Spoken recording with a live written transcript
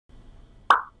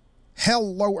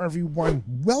Hello everyone,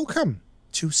 welcome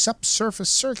to Subsurface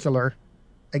Circular,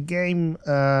 a game,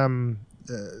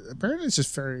 apparently it's a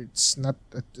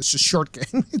short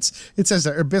game. It says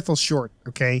there, a Bithell short,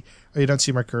 okay? Oh, you don't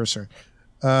see my cursor.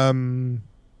 Yeah,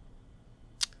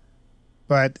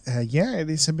 it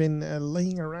has been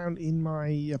laying around in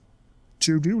my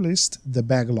to-do list, the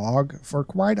backlog, for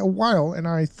quite a while, and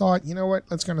I thought, you know what,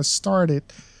 let's gonna start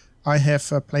it. I have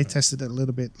play-tested it a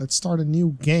little bit. Let's start a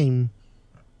new game.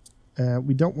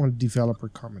 We don't want developer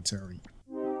commentary.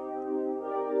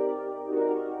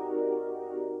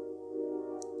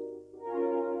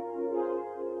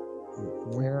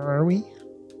 Where are we?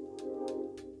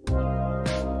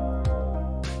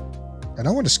 I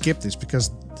don't want to skip this because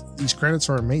these credits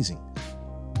are amazing.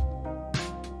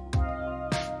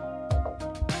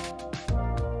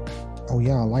 Oh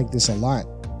yeah, I like this a lot.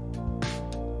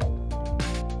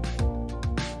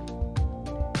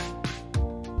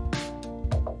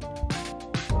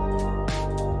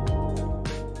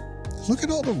 Look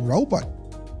at all the robot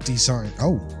design.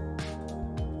 Oh.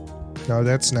 No,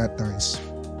 that's not nice.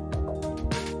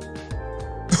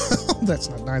 That's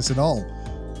not nice at all.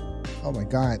 Oh my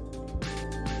god.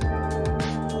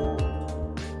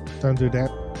 Don't do that.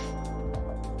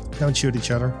 Don't shoot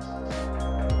each other.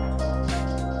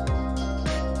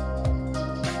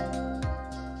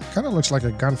 Kind of looks like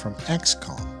a gun from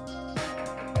XCOM.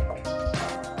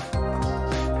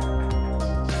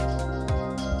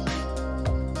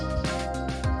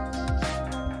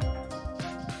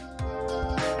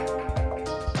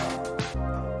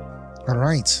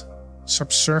 Alright,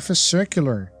 Subsurface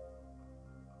Circular.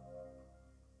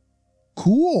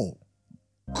 Cool.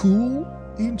 Cool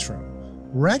intro.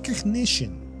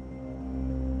 Recognition.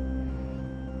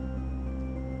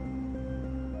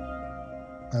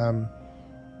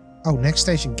 Oh, next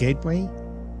station, Gateway.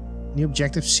 New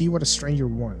objective, see what a stranger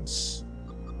wants.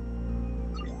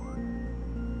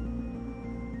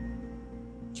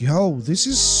 Yo, this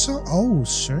is so... Oh,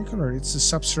 circular. It's the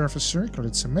Subsurface Circular.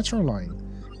 It's a metro line.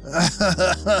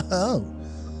 Oh.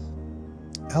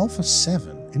 Alpha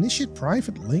 7. Initiate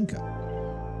private link up.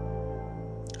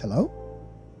 Hello?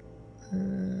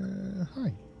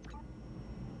 Hi.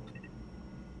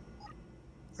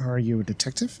 Are you a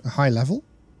detective? A high level?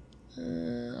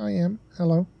 I am.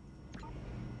 Hello.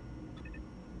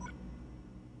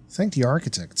 Thank the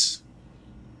architects.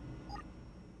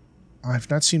 I've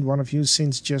not seen one of you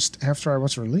since just after I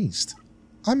was released.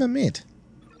 I'm a mid.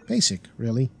 Basic,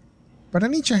 really. But I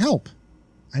need your help.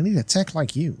 I need a tech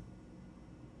like you.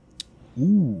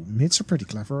 Ooh, mids are pretty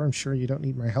clever. I'm sure you don't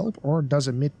need my help. Or does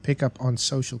a mid pick up on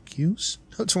social cues?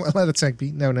 Don't let a tech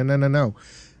be. No.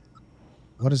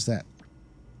 What is that?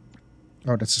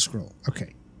 Oh, that's a scroll.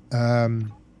 Okay.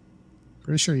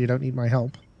 Pretty sure you don't need my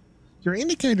help. Your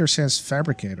indicator says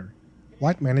fabricator.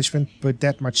 Light management, but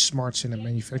that much smarts in a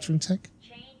manufacturing tech?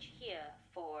 Change here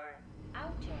for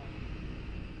outer.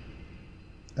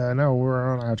 No, we're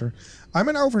on outer. I'm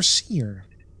an overseer.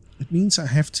 It means I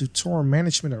have to tour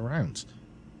management around.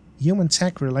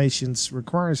 Human-tech relations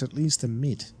requires at least a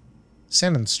mid.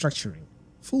 Sentence structuring.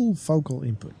 Full vocal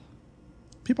input.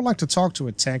 People like to talk to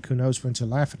a tech who knows when to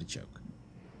laugh at a joke.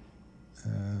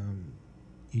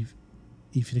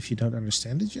 Even if you don't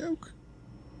understand the joke?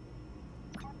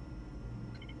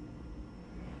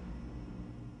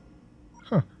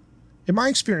 Huh. In my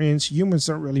experience, humans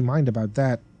don't really mind about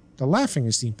that. The laughing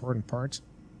is the important part.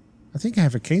 I think I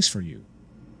have a case for you.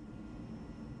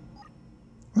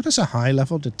 What does a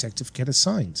high-level detective get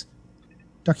assigned?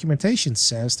 Documentation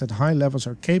says that high levels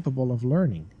are capable of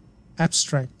learning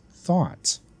abstract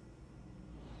thought.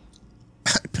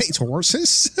 I paint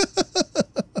horses?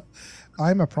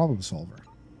 I'm a problem solver.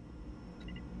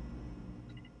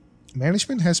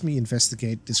 Management has me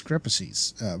investigate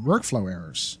discrepancies, workflow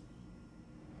errors,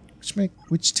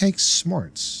 which takes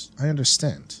smarts. I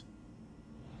understand.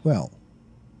 Well,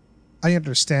 I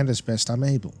understand as best I'm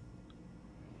able.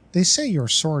 They say your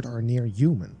sort are near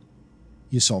human.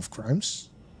 You solve crimes?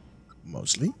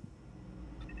 Mostly.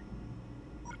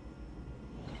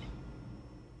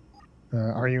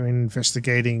 Are you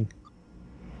investigating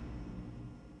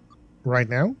right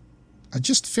now? I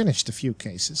just finished a few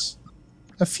cases.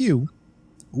 A few?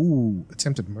 Ooh,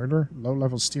 attempted murder,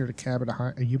 low-level steer the cab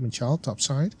at a human child,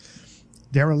 topside.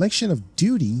 Dereliction of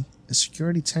duty. A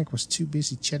security tank was too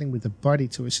busy chatting with the body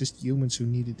to assist humans who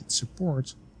needed its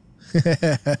support.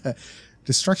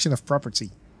 Destruction of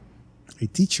property. A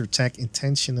teacher tech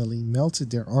intentionally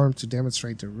melted their arm to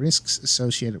demonstrate the risks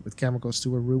associated with chemicals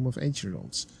to a room of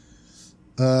 8-year-olds.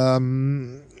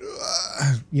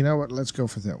 You know what? Let's go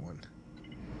for that one.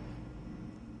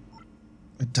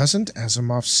 Doesn't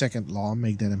Asimov's second law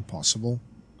make that impossible?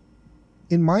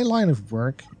 In my line of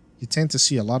work, you tend to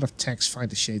see a lot of text find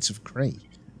the shades of grey.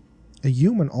 A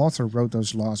human author wrote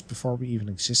those laws before we even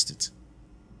existed.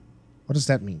 What does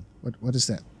that mean? What is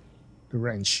that? The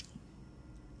wrench.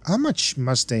 How much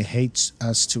must they hate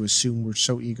us to assume we're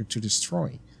so eager to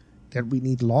destroy that we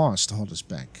need laws to hold us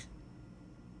back?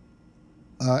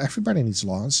 Everybody needs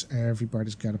laws.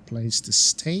 Everybody's got a place to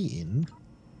stay in.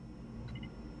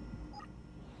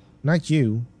 Not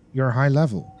you. You're high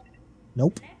level.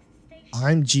 Nope.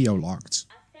 I'm geolocked.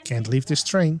 Can't leave this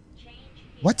train.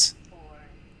 What?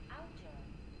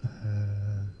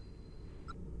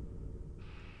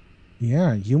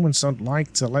 Yeah, humans don't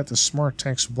like to let the smart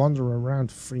techs wander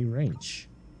around free range.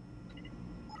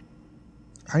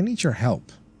 I need your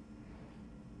help.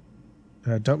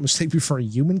 Don't mistake me for a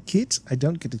human, kid. I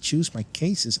don't get to choose my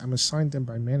cases. I'm assigned them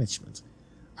by management.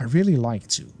 I really like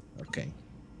to. Okay.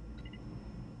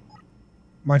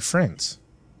 My friend.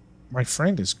 My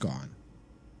friend is gone.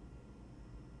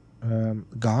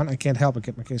 Gone? I can't help but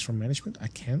get my case from management. I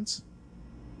can't.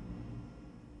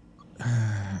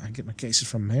 I get my cases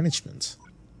from management.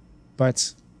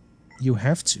 But you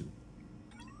have to.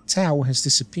 Tao has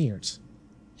disappeared.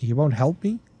 You won't help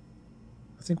me?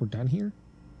 I think we're done here.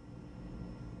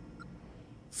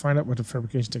 Find out what the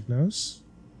fabrication tech knows.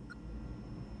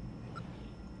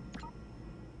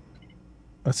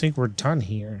 I think we're done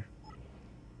here.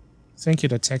 Thank you,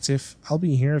 detective. I'll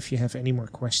be here if you have any more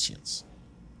questions.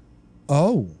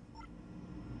 Oh.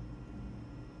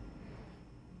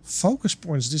 Focus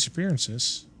points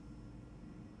disappearances.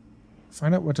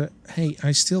 Find out what the... Hey,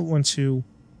 I still want to...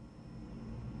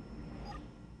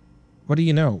 What do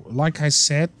you know? Like I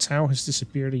said, Tao has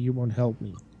disappeared and you won't help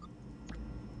me.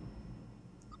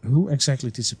 Who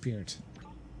exactly disappeared?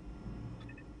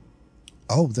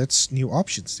 Oh, that's new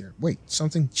options there. Wait,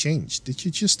 something changed. Did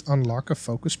you just unlock a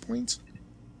focus point?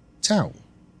 Tao.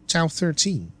 Tao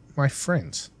 13. My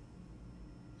friend.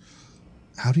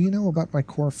 How do you know about my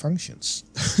core functions?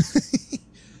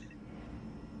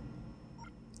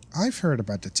 I've heard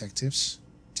about detectives.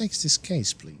 Takes this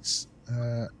case, please.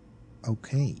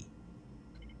 Okay.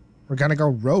 We're gonna go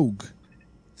rogue.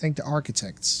 Thank the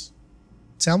architects.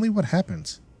 Tell me what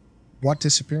happened. What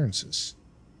disappearances?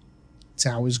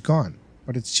 Tao is gone,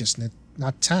 but it's just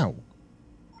not Tao.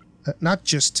 Not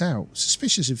just Tao.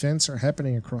 Suspicious events are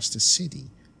happening across the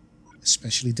city,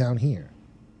 especially down here.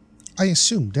 I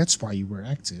assume that's why you were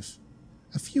active.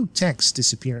 A few techs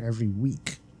disappear every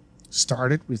week.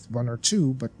 Started with 1 or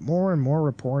 2, but more and more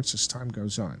reports as time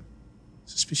goes on.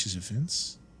 Suspicious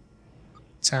events?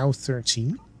 Tau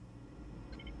 13?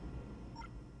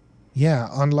 Yeah,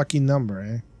 unlucky number,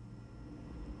 eh?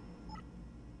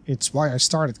 It's why I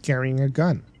started carrying a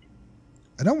gun.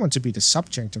 I don't want to be the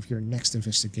subject of your next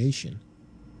investigation.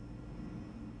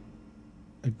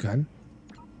 A gun?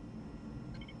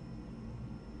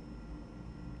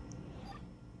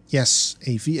 Yes,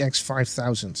 a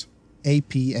VX-5000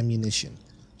 AP ammunition.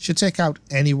 Should take out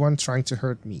anyone trying to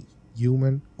hurt me,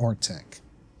 human or tech.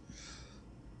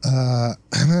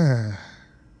 The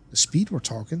speed we're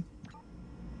talking.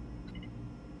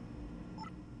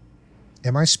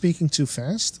 Am I speaking too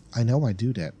fast? I know I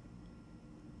do that.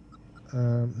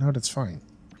 No, that's fine.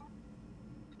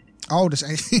 Oh, this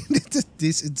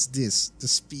it's the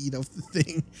speed of the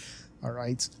thing. All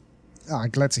right. Ah,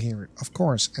 glad to hear it. Of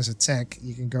course, as a tech,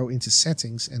 you can go into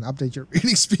settings and update your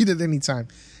reading speed at any time.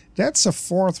 That's a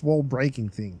fourth wall breaking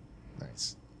thing.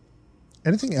 Nice.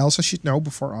 Anything else I should know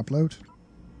before upload?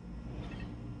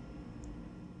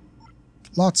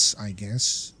 Lots, I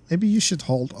guess. Maybe you should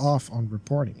hold off on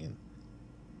reporting in.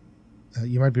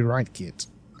 You might be right, kid.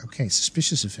 Okay,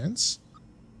 suspicious events?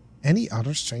 Any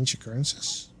other strange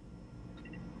occurrences?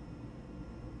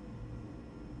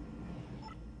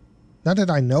 Not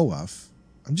that I know of.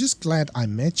 I'm just glad I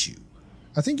met you.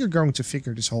 I think you're going to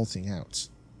figure this whole thing out.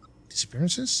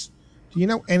 Disappearances? Do you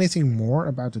know anything more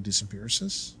about the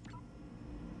disappearances?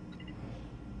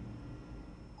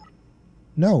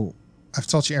 No, I've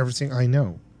told you everything I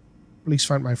know. Please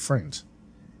find my friend.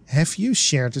 Have you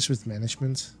shared this with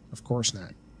management? Of course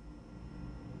not.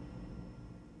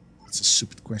 That's a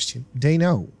stupid question. They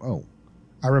know. Oh,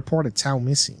 I reported Tao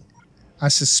missing. I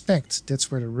suspect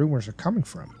that's where the rumors are coming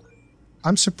from.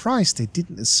 I'm surprised they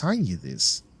didn't assign you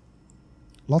this.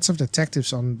 Lots of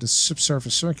detectives on the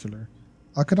Subsurface Circular.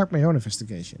 I'll conduct my own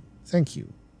investigation. Thank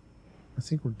you. I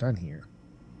think we're done here.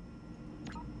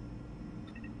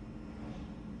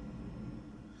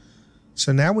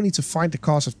 So now we need to find the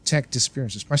cause of tech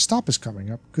disappearances. My stop is coming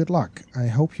up. Good luck. I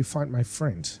hope you find my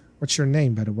friend. What's your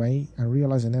name, by the way? I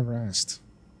realize I never asked.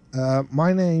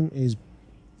 My name is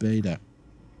Beta.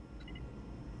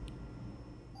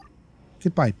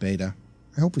 Goodbye, Beta.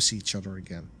 I hope we see each other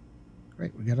again.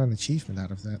 Great, we got an achievement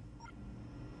out of that.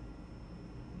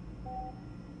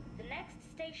 The next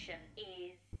station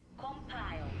is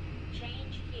compile.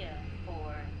 Change here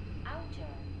for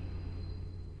outer.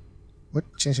 What?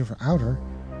 Changing for outer?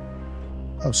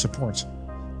 Oh, support.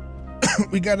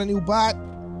 We got a new bot.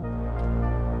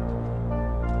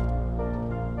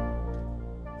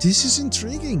 This is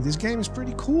intriguing. This game is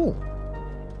pretty cool.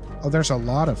 Oh, there's a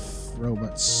lot of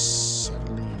robots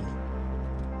suddenly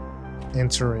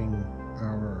entering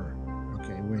our...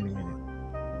 Okay, wait a minute.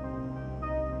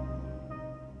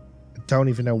 I don't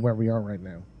even know where we are right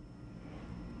now.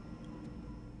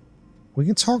 We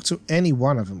can talk to any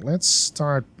one of them. Let's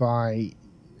start by...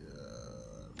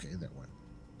 okay, that one.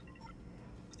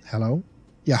 Hello?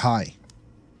 Yeah, hi.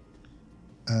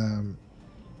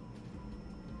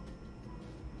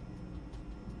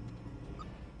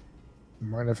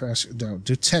 Mind if I ask... No,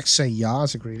 do texts say yeah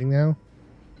as a greeting now?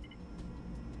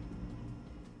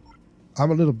 I'm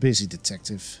a little busy,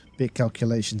 detective. Big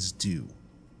calculations due.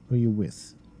 Who are you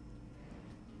with?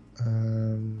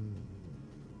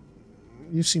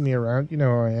 You see me around. You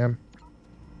know who I am.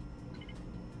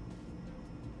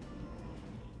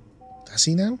 Does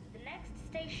he now? The next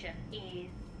station is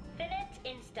finite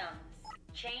instance.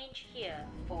 Change here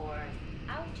for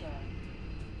outer.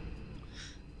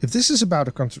 If this is about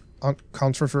a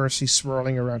controversy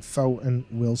swirling around Foe and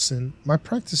Wilson, my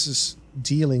practices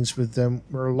dealings with them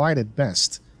were light at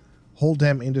best. Whole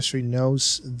damn industry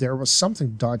knows there was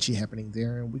something dodgy happening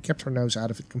there, and we kept our nose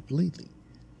out of it completely.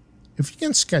 If we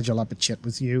can schedule up a chat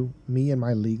with you, me and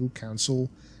my legal counsel,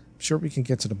 I'm sure we can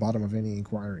get to the bottom of any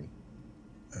inquiry.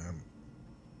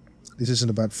 This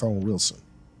isn't about Foe and Wilson.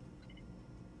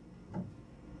 I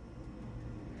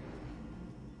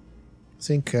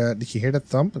think, did you hear that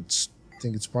thump? I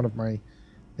think it's one of my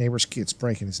neighbor's kids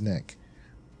breaking his neck.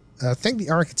 Thank the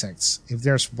architects. If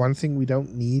there's one thing we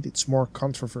don't need, it's more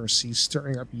controversy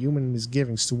stirring up human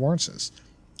misgivings towards us.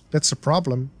 That's the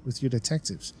problem with you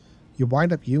detectives. You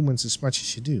wind up humans as much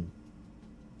as you do.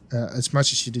 As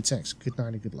much as you detect. Good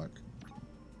night and good luck.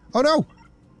 Oh no!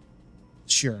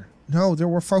 Sure. No, there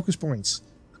were focus points.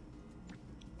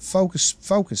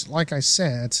 Focus. Like I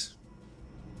said...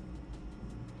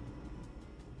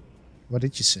 What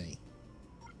did you say?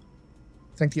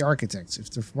 Thank the architects. If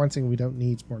there's one thing we don't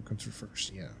need, more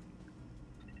controversy. Yeah.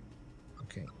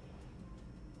 Okay.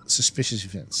 Suspicious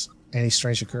events. Any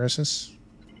strange occurrences?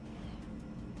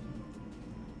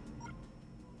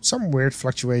 Some weird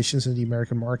fluctuations in the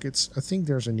American markets. I think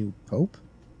there's a new pope.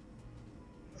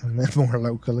 And then more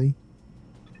locally.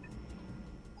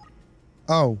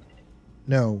 Oh.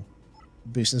 No.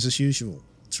 Business as usual.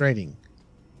 Trading.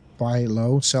 Buy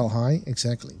low, sell high.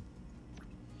 Exactly.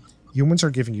 Humans are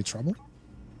giving you trouble?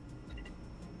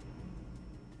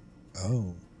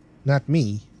 Oh. Not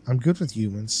me. I'm good with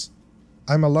humans.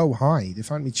 I'm a low high. They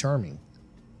find me charming.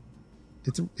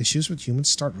 Did the issues with humans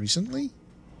start recently?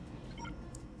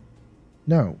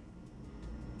 No.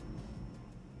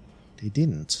 They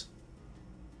didn't.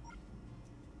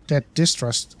 That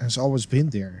distrust has always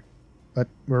been there. But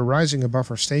we're rising above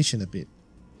our station a bit.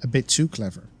 A bit too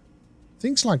clever.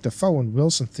 Things like the Foe and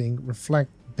Wilson thing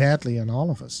reflect badly on all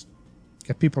of us.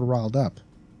 Get people riled up.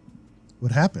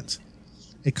 What happened?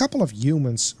 A couple of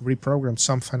humans reprogrammed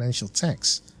some financial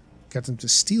techs. Got them to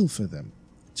steal for them.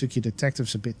 Took you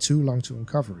detectives a bit too long to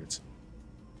uncover it.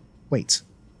 Wait.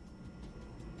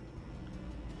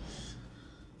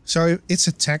 So it's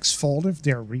a tech's fault if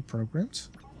they're reprogrammed?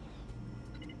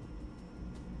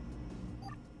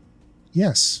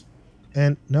 Yes.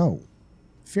 And no.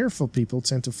 Fearful people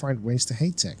tend to find ways to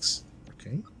hate techs.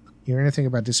 Okay. Hear anything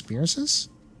about disappearances?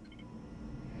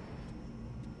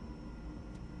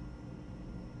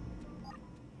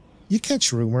 You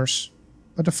catch rumors,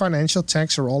 but the financial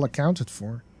techs are all accounted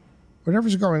for.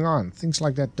 Whatever's going on, things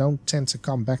like that don't tend to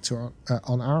come back to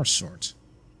on our sort.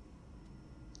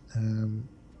 You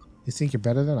think you're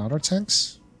better than other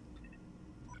techs?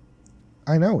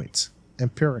 I know it,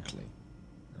 empirically.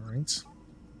 Alright,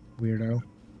 weirdo.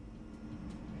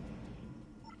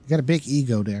 You got a big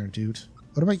ego there, dude.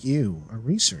 What about you, a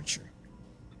researcher?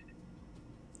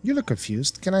 You look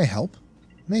confused. Can I help?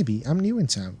 Maybe. I'm new in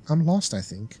town. I'm lost, I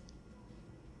think.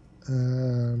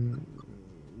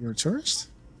 You're a tourist?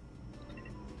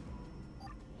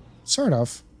 Sort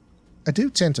of. I do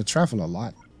tend to travel a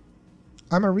lot.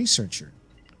 I'm a researcher.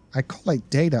 I collate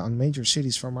data on major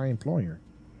cities for my employer.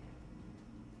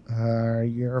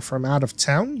 You're from out of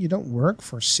town? You don't work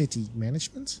for city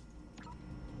management?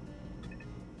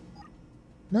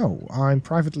 No, I'm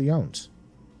privately owned.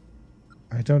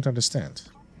 I don't understand.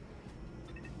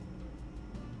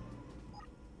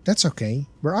 That's okay.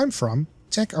 Where I'm from,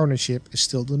 Tech ownership is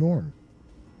still the norm.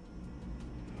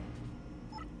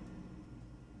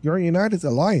 Your United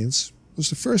Alliance was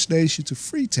the first nation to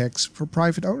free techs for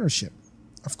private ownership.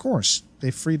 Of course, they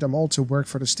freed them all to work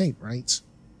for the state, right?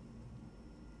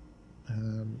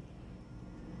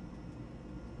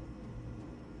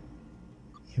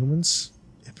 Humans?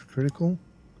 Hypocritical?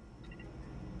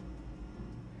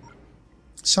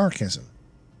 Sarcasm.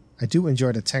 I do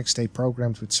enjoy the tech state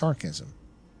programmed with sarcasm.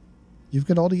 You've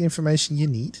got all the information you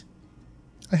need?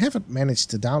 I haven't managed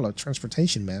to download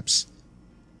transportation maps.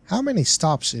 How many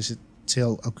stops is it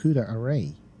till Okuda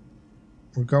Array?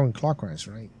 We're going clockwise,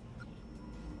 right?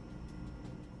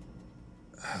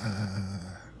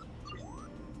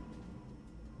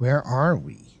 Where are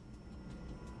we?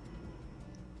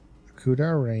 Okuda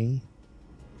Array.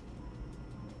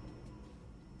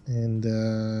 And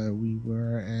we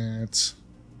were at...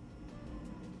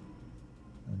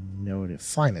 No,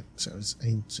 define it. So it's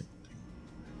ancient.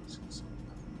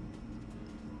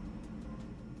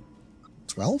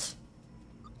 12?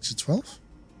 Is it 12?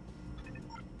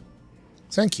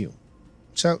 Thank you.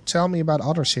 So tell me about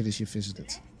other cities you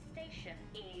visited. Next station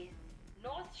is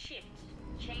North Shift.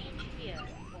 Change here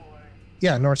for...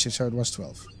 Yeah, North Shift, so it was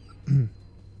 12.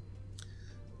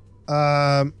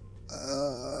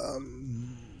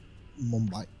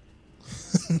 Mumbai.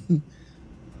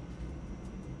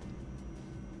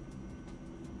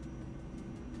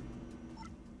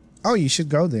 Oh, you should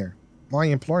go there. My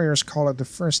employers call it the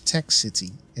first tech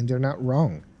city, and they're not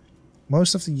wrong.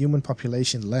 Most of the human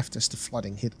population left as the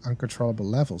flooding hit uncontrollable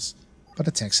levels, but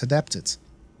the techs adapted.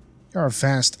 There are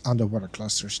vast underwater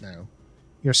clusters now.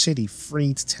 Your city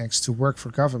freed techs to work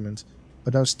for government,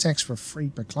 but those techs were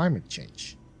freed by climate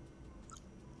change.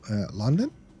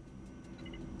 London?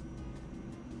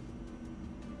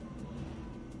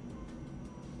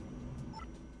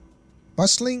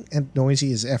 Bustling and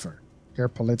noisy as ever. Their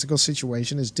political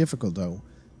situation is difficult though.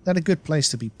 Not a good place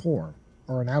to be poor,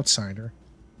 or an outsider.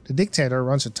 The dictator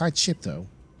runs a tight ship though.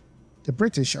 The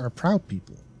British are proud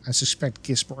people. I suspect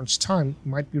Gisborne's time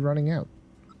might be running out.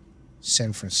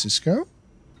 San Francisco?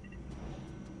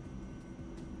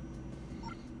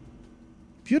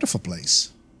 Beautiful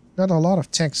place. Not a lot of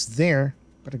techs there,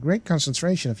 but a great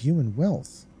concentration of human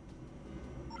wealth.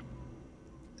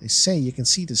 They say you can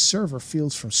see the server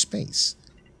fields from space.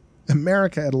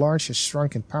 America at large has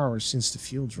shrunk in power since the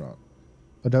fuel drought.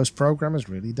 But those programmers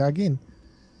really dug in.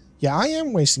 Yeah, I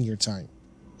am wasting your time.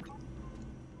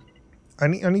 I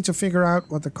need to figure out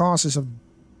what the cause is of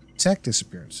tech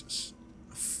disappearances.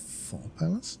 Fall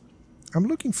Palace? I'm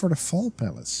looking for the Fall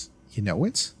Palace. You know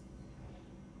it?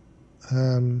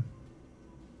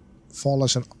 Fall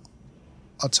as an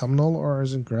autumnal or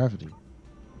as in gravity?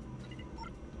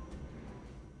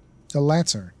 The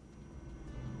latter.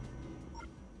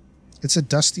 It's a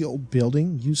dusty old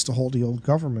building used to hold the old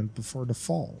government before the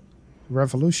fall. The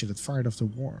revolution that fired off the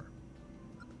war.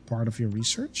 Part of your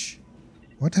research?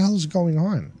 What the hell is going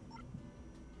on?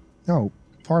 No,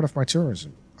 part of my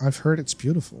tourism. I've heard it's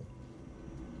beautiful.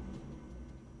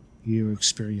 You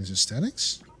experience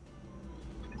aesthetics?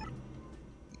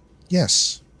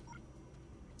 Yes.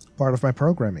 Part of my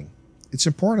programming. It's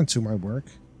important to my work.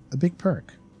 A big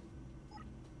perk.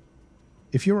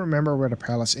 If you remember where the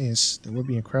palace is, that would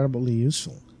be incredibly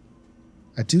useful.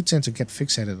 I do tend to get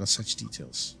fixated on such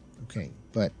details. Okay,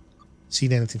 but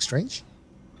seen anything strange?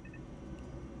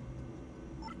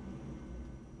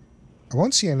 I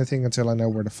won't see anything until I know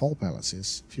where the Fall Palace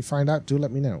is. If you find out, do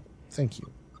let me know. Thank you.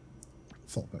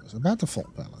 Fall Palace. About the Fall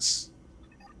Palace.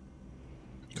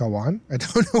 Go on. I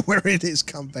don't know where it is.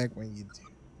 Come back when you do.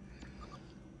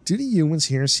 Do the humans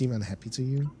here seem unhappy to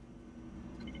you?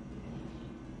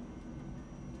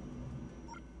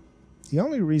 The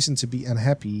only reason to be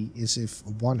unhappy is if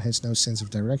one has no sense of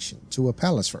direction. To a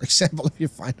palace, for example, if you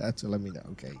find out, so let me know.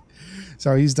 Okay.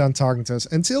 So he's done talking to us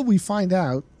until we find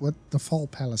out what the Fall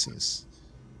Palace is.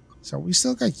 So we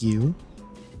still got you.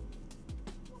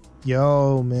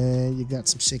 Yo, man, you got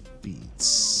some sick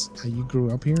beats. You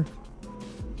grew up here?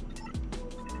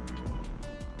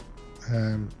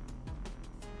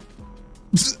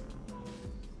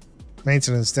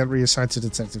 Maintenance, then reassigned to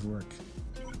detective work.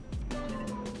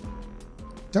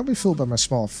 Don't be fooled by my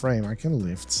small frame, I can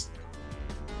lift.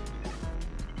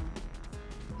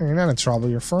 You're not in trouble,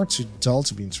 you're far too dull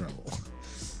to be in trouble.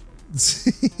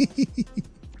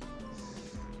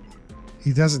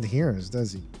 He doesn't hear us,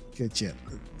 does he? Good shit.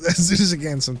 Let's do this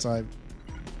again sometime.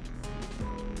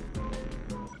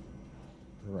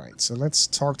 Right, so let's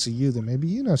talk to you then. Maybe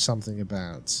you know something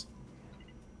about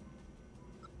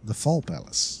the Fall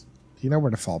Palace. Do you know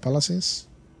where the Fall Palace is?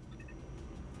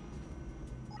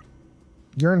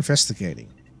 You're investigating.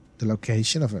 The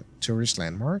location of a tourist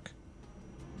landmark?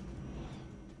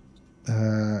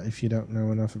 If you don't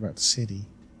know enough about the city.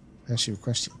 Ask you a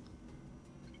question.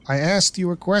 I asked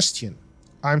you a question.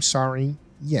 I'm sorry.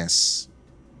 Yes.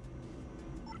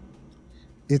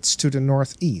 It's to the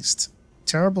northeast.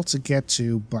 Terrible to get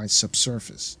to by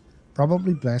subsurface.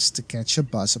 Probably best to catch a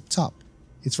bus up top.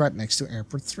 It's right next to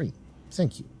Airport 3.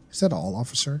 Thank you. Is that all,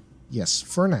 officer? Yes,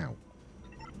 for now.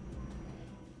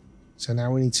 So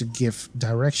now we need to give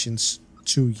directions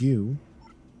to you.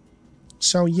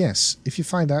 So yes, if you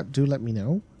find out, do let me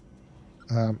know.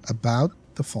 About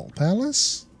the Fall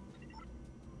Palace.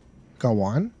 Go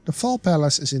on. The Fall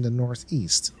Palace is in the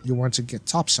northeast. You want to get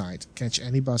topside. Catch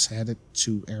any bus headed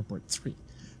to Airport 3.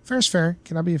 Fair's fair.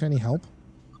 Can I be of any help?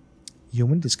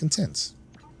 Human discontent.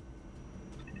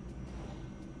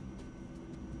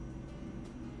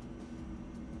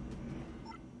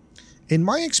 In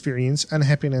my experience,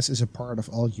 unhappiness is a part of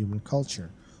all human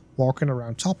culture. Walking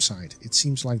around topside, it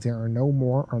seems like there are no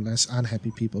more or less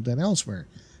unhappy people than elsewhere.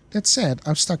 That said,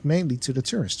 I'm stuck mainly to the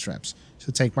tourist traps,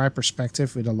 so take my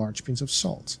perspective with a large pinch of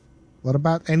salt. What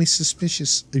about any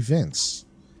suspicious events?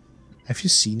 Have you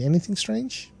seen anything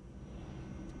strange?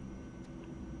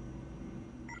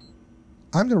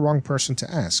 I'm the wrong person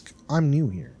to ask. I'm new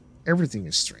here. Everything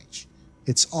is strange.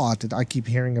 It's odd that I keep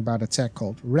hearing about a tech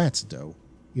called Rat, though.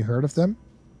 You heard of them?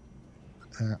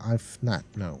 I've not,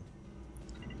 no.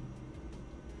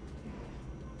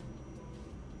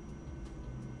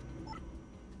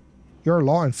 You're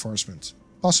law enforcement.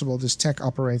 Possible this tech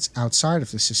operates outside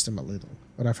of the system a little,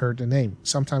 but I've heard the name,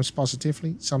 sometimes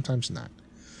positively, sometimes not.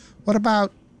 What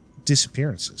about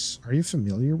disappearances? Are you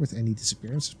familiar with any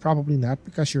disappearances? Probably not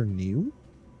because you're new?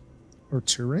 Or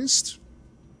tourist?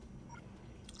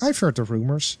 I've heard the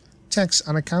rumors. Techs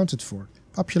unaccounted for.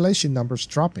 Population numbers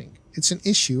dropping. It's an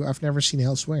issue I've never seen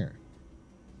elsewhere.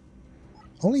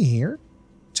 Only here?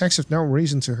 Techs have no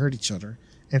reason to hurt each other,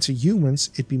 and to humans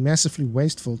it'd be massively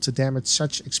wasteful to damage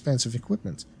such expensive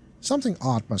equipment. Something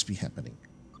odd must be happening.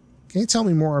 Can you tell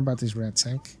me more about this red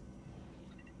tech?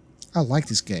 I like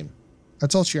this game. I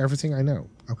told you everything I know.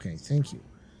 Okay, thank you.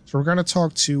 So we're gonna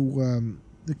talk to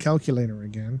the calculator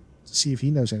again to see if he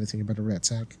knows anything about the red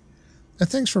tech. And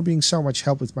thanks for being so much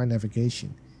help with my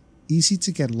navigation. Easy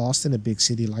to get lost in a big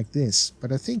city like this,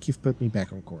 but I think you've put me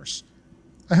back on course.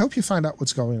 I hope you find out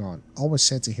what's going on. Always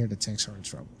sad to hear the techs are in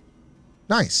trouble.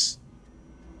 Nice.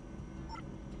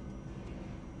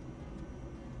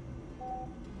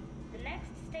 The next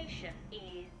station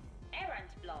is Errant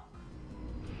Block.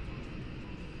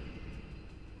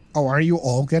 Oh, are you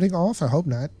all getting off? I hope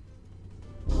not.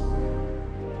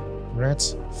 Red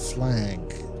flag.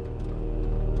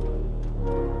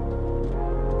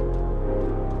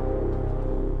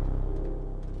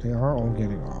 They are all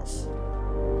getting off.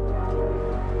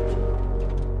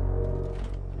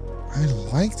 I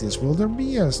like this. Will there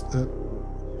be a...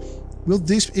 will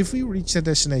this... If we reach the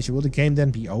destination, will the game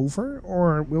then be over?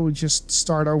 Or will we just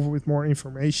start over with more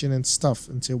information and stuff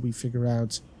until we figure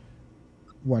out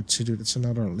what to do? That's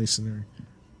another listener.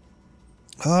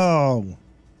 Oh,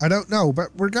 I don't know.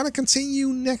 But we're going to continue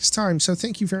next time. So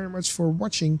thank you very much for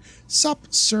watching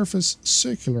Subsurface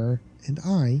Circular. And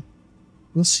I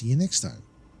will see you next time.